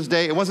Jesus'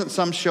 day, it wasn't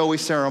some showy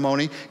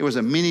ceremony. It was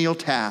a menial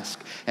task.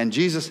 And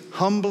Jesus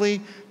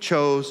humbly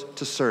chose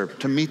to serve,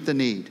 to meet the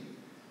need.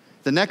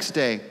 The next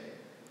day,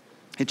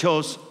 he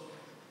chose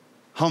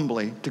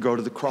humbly to go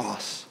to the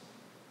cross,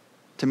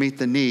 to meet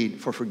the need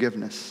for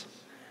forgiveness.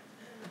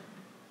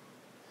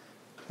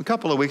 A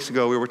couple of weeks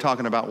ago, we were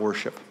talking about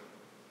worship.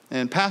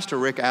 And Pastor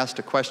Rick asked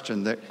a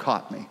question that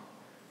caught me.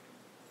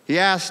 He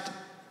asked,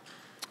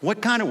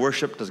 what kind of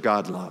worship does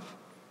God love?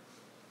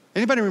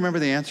 Anybody remember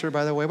the answer,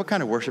 by the way? What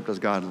kind of worship does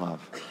God love?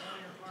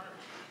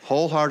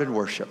 Wholehearted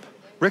worship.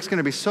 Rick's going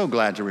to be so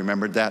glad you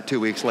remembered that 2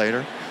 weeks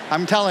later.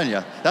 I'm telling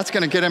you, that's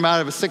going to get him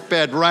out of a sick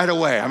bed right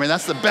away. I mean,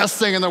 that's the best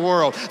thing in the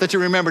world that you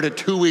remembered it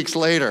 2 weeks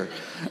later.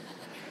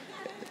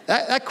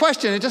 That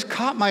question, it just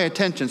caught my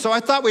attention. So I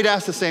thought we'd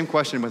ask the same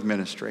question with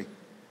ministry.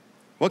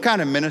 What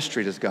kind of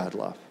ministry does God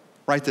love?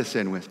 Write this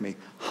in with me.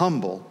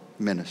 Humble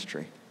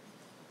ministry.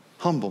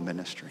 Humble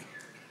ministry.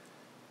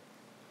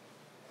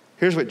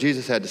 Here's what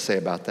Jesus had to say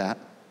about that.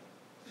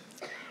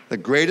 The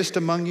greatest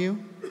among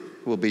you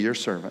will be your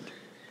servant.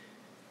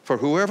 For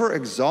whoever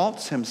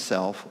exalts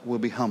himself will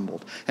be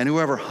humbled, and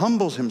whoever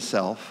humbles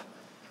himself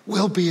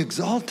will be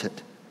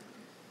exalted.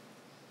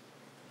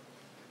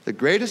 The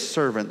greatest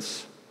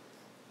servants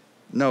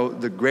know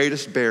the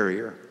greatest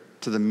barrier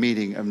to the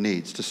meeting of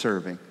needs, to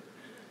serving.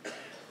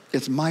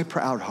 It's my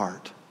proud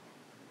heart.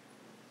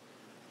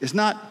 It's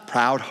not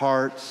proud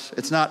hearts.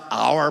 It's not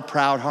our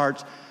proud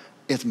hearts.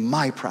 It's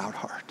my proud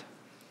heart.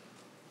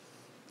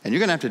 And you're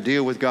going to have to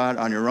deal with God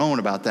on your own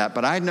about that.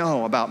 But I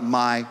know about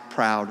my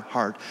proud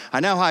heart.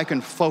 I know how I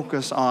can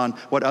focus on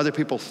what other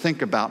people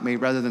think about me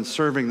rather than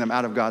serving them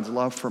out of God's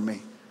love for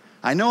me.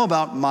 I know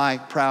about my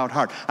proud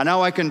heart. I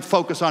know I can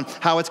focus on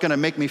how it's going to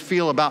make me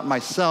feel about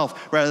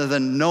myself rather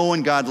than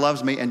knowing God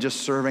loves me and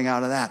just serving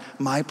out of that.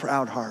 My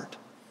proud heart.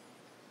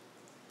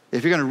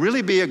 If you're going to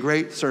really be a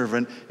great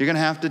servant, you're going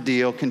to have to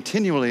deal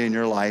continually in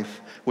your life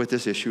with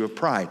this issue of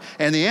pride.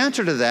 And the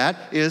answer to that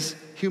is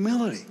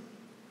humility.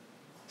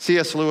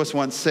 C.S. Lewis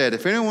once said,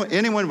 if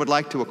anyone would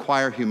like to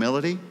acquire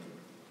humility,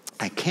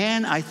 I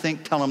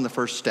think, tell them the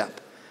first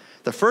step.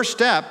 The first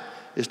step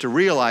is to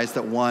realize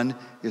that one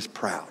is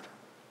proud.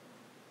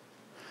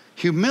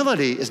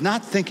 Humility is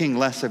not thinking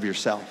less of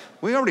yourself.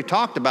 We already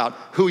talked about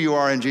who you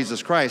are in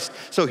Jesus Christ.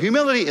 So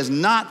humility is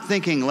not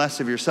thinking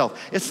less of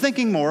yourself. It's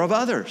thinking more of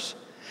others.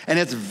 And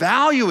it's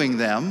valuing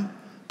them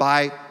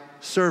by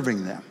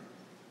serving them.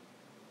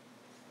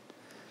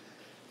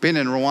 Being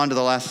in Rwanda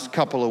the last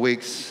couple of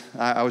weeks,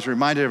 I was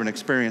reminded of an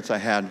experience I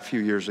had a few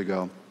years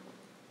ago.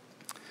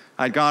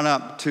 I'd gone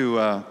up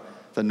to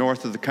the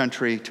north of the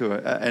country to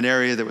an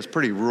area that was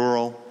pretty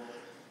rural.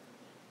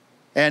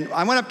 And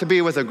I went up to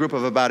be with a group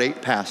of about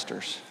 8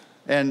 pastors.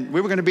 And we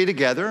were going to be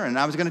together, and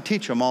I was going to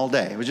teach them all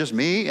day. It was just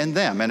me and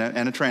them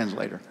and a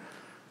translator.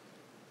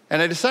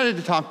 And I decided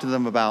to talk to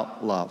them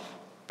about love,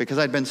 because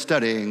I'd been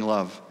studying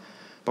love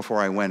before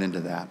I went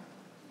into that.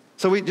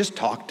 So we just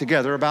talked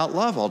together about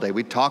love all day.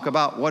 We'd talk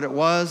about what it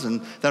was,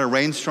 and then a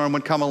rainstorm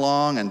would come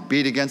along and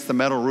beat against the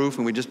metal roof,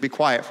 and we'd just be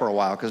quiet for a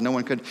while because no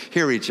one could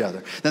hear each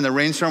other. Then the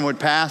rainstorm would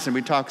pass, and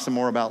we'd talk some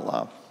more about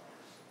love.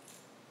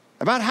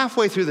 About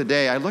halfway through the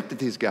day, I looked at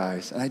these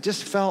guys, and I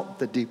just felt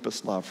the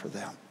deepest love for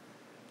them.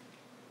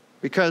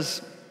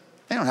 Because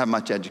they don't have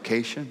much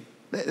education.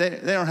 They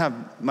don't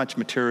have much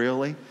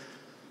materially.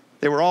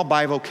 They were all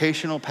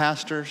bivocational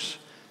pastors.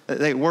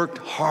 They worked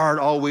hard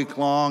all week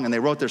long, and they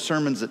wrote their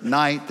sermons at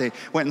night. They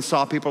went and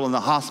saw people in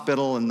the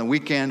hospital in the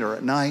weekend or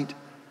at night.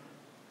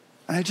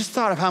 And I just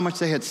thought of how much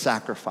they had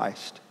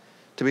sacrificed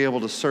to be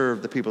able to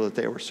serve the people that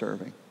they were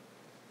serving.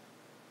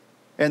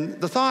 And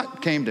the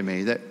thought came to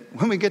me that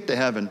when we get to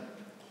heaven,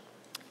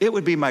 it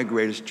would be my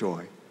greatest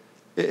joy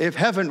if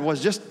heaven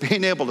was just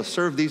being able to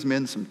serve these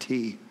men some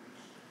tea.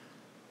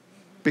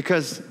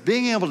 Because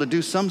being able to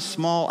do some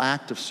small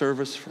act of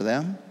service for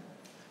them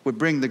would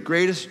bring the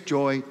greatest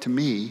joy to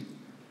me,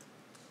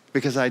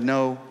 because I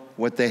know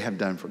what they have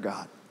done for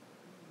God.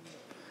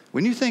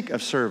 When you think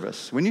of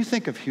service, when you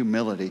think of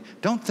humility,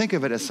 don't think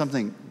of it as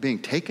something being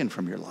taken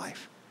from your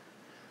life.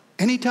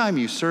 Anytime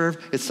you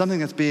serve, it's something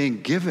that's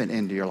being given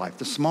into your life,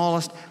 the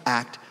smallest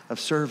act of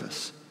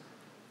service.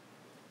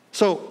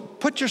 So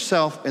put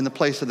yourself in the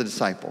place of the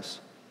disciples.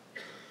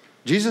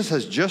 Jesus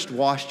has just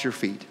washed your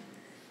feet.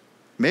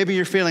 Maybe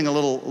you're feeling a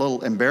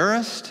little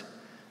embarrassed.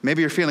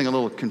 Maybe you're feeling a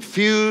little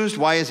confused.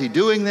 Why is he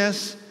doing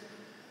this?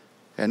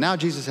 And now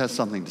Jesus has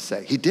something to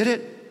say. He did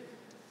it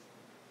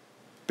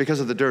because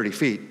of the dirty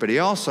feet, but he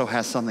also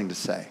has something to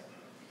say.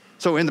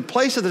 So in the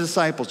place of the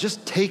disciples,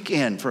 just take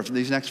in for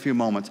these next few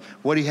moments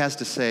what he has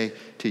to say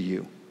to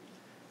you.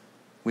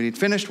 When he'd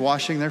finished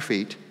washing their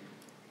feet,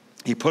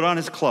 he put on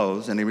his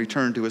clothes and he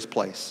returned to his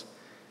place.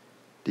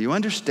 Do you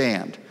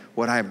understand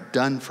what I have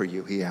done for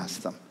you? He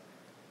asked them.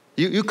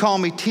 You call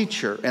me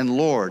teacher and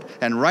Lord,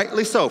 and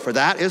rightly so, for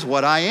that is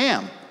what I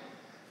am.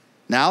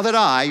 Now that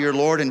I, your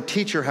Lord and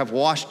teacher, have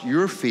washed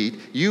your feet,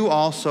 you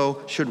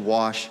also should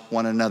wash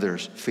one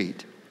another's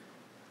feet.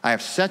 I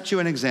have set you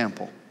an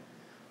example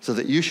so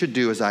that you should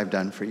do as I've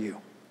done for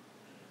you.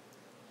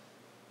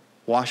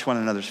 Wash one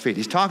another's feet.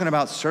 He's talking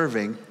about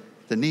serving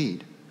the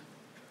need.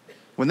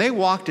 When they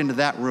walked into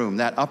that room,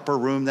 that upper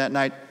room that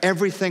night,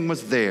 everything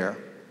was there,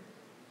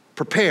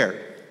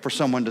 prepared for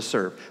someone to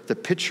serve. The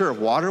pitcher of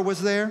water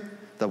was there.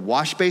 The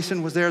wash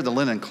basin was there. The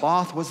linen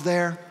cloth was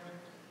there.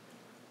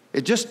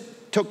 It just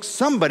took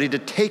somebody to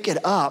take it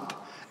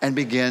up and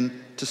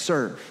begin to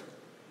serve.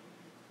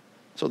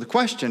 So the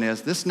question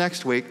is, this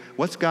next week,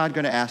 what's God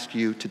going to ask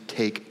you to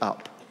take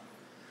up?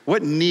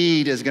 What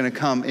need is going to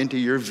come into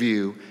your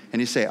view and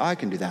you say, oh, I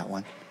can do that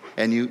one.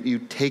 And you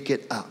take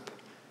it up.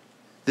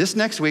 This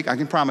next week, I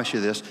can promise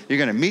you this, you're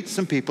going to meet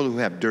some people who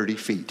have dirty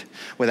feet,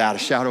 without a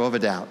shadow of a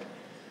doubt.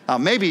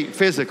 Maybe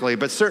physically,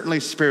 but certainly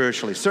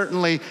spiritually,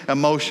 certainly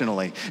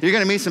emotionally. You're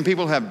going to meet some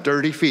people who have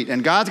dirty feet,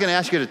 and God's going to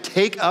ask you to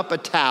take up a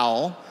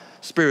towel,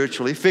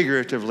 spiritually,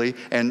 figuratively,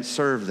 and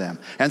serve them.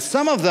 And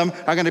some of them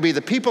are going to be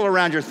the people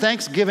around your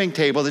Thanksgiving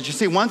table that you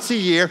see once a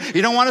year.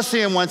 You don't want to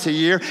see them once a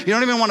year. You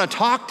don't even want to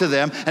talk to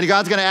them, and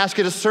God's going to ask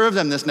you to serve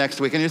them this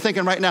next week. And you're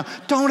thinking right now,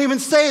 don't even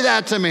say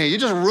that to me. You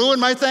just ruined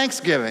my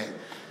Thanksgiving.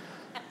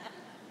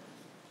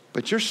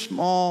 But your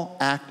small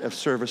act of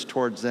service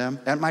towards them,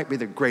 that might be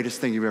the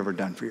greatest thing you've ever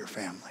done for your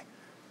family.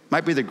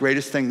 Might be the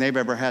greatest thing they've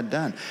ever had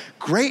done.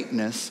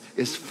 Greatness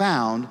is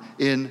found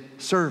in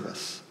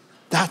service.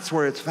 That's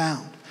where it's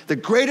found. The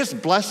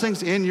greatest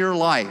blessings in your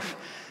life,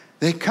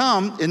 they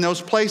come in those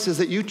places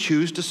that you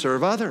choose to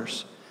serve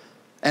others.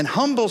 And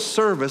humble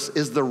service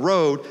is the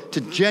road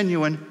to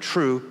genuine,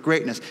 true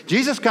greatness.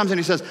 Jesus comes and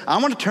he says,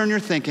 I want to turn your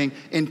thinking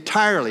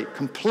entirely,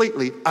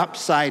 completely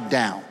upside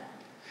down.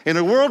 In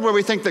a world where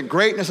we think that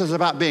greatness is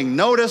about being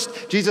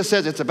noticed, Jesus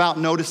says it's about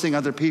noticing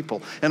other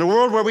people. In a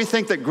world where we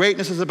think that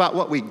greatness is about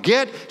what we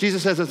get,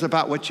 Jesus says it's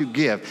about what you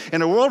give.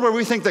 In a world where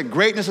we think that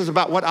greatness is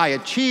about what I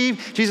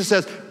achieve, Jesus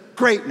says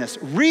greatness,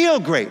 real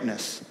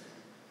greatness,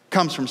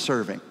 comes from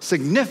serving.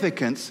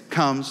 Significance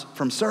comes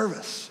from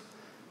service.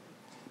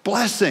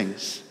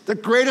 Blessings, the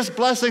greatest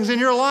blessings in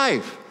your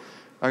life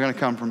are going to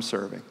come from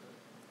serving.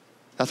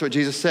 That's what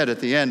Jesus said at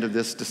the end of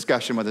this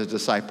discussion with his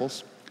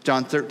disciples.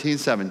 John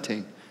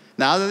 13:17.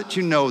 Now that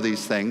you know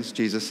these things,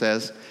 Jesus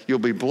says, you'll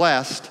be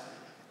blessed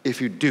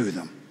if you do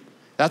them.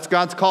 That's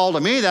God's call to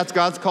me. That's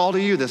God's call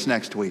to you this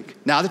next week.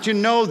 Now that you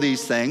know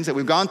these things, that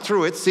we've gone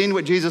through it, seen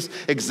what Jesus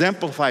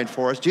exemplified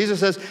for us, Jesus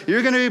says,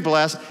 you're going to be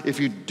blessed if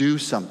you do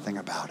something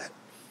about it.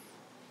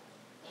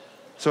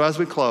 So as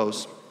we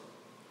close,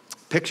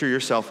 picture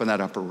yourself in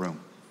that upper room.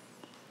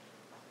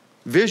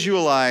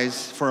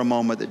 Visualize for a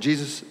moment that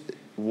Jesus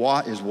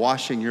is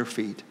washing your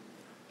feet.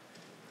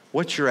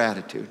 What's your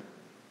attitude?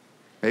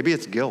 Maybe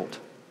it's guilt.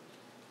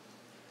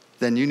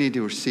 Then you need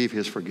to receive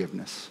his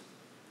forgiveness.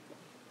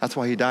 That's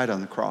why he died on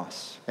the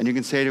cross. And you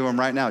can say to him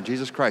right now,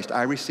 Jesus Christ,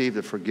 I receive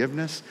the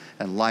forgiveness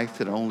and life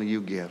that only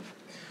you give.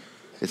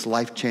 It's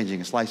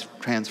life-changing. It's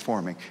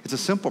life-transforming. It's a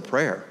simple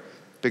prayer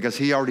because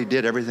he already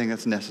did everything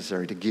that's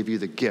necessary to give you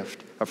the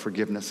gift of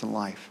forgiveness and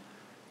life.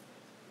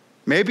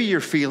 Maybe your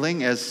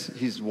feeling as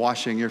he's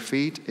washing your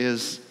feet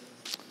is,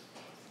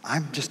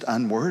 I'm just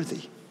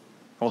unworthy.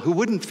 Well, who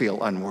wouldn't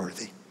feel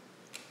unworthy?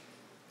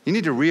 You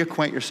need to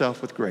reacquaint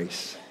yourself with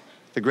grace,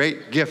 the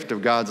great gift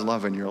of God's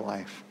love in your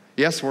life.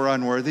 Yes, we're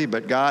unworthy,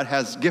 but God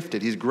has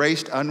gifted. He's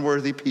graced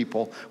unworthy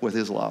people with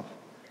his love.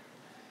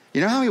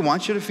 You know how he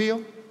wants you to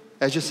feel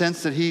as you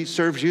sense that he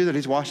serves you, that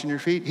he's washing your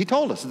feet? He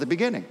told us at the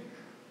beginning,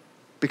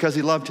 because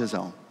he loved his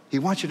own. He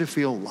wants you to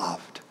feel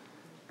loved.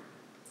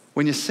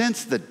 When you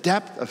sense the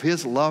depth of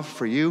his love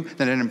for you,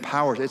 then it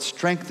empowers, it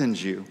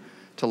strengthens you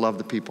to love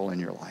the people in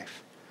your life.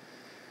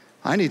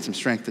 I need some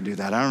strength to do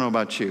that. I don't know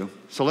about you.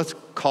 So let's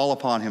call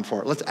upon him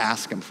for it. Let's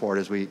ask him for it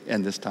as we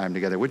end this time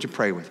together. Would you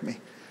pray with me?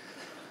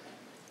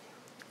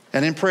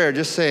 And in prayer,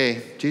 just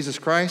say, Jesus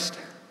Christ,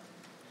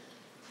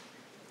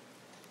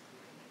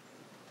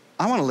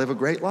 I want to live a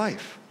great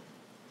life.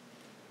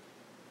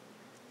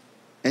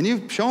 And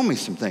you've shown me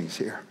some things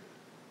here.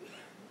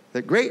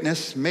 That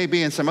greatness may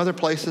be in some other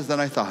places than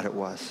I thought it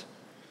was.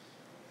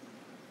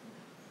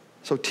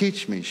 So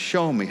teach me,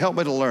 show me, help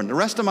me to learn. The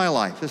rest of my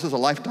life, this is a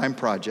lifetime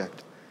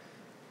project.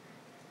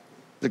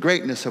 The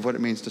greatness of what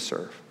it means to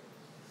serve.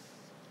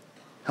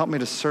 Help me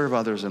to serve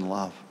others in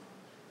love.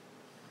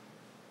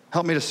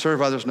 Help me to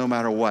serve others no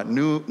matter what,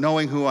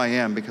 knowing who I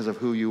am because of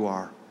who you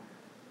are.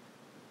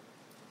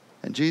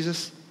 And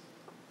Jesus,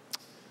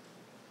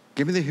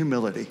 give me the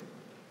humility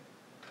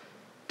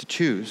to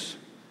choose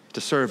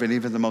to serve in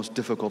even the most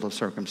difficult of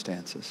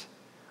circumstances.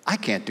 I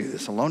can't do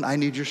this alone. I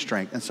need your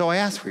strength. And so I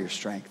ask for your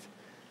strength.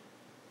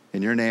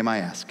 In your name I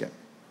ask it.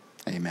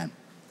 Amen.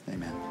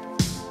 Amen.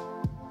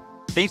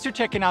 Thanks for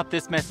checking out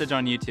this message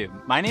on YouTube.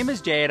 My name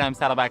is Jay and I'm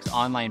Saddleback's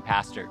online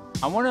pastor.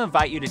 I want to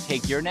invite you to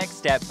take your next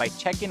step by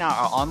checking out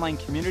our online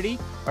community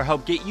or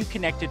help get you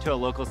connected to a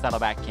local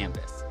Saddleback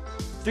campus.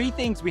 3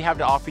 things we have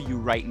to offer you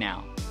right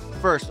now.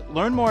 First,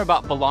 learn more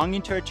about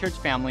belonging to a church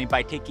family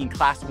by taking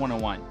Class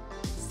 101.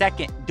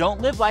 Second,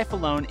 don't live life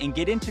alone and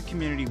get into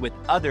community with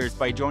others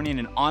by joining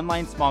an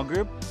online small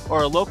group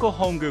or a local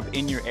home group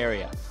in your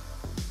area.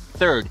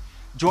 Third,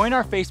 join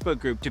our Facebook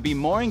group to be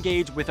more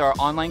engaged with our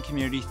online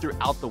community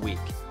throughout the week.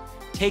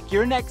 Take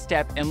your next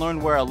step and learn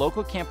where a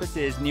local campus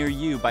is near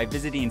you by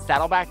visiting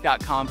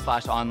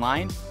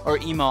saddleback.com/online or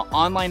email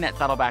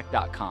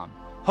online@saddleback.com.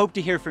 Hope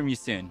to hear from you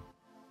soon.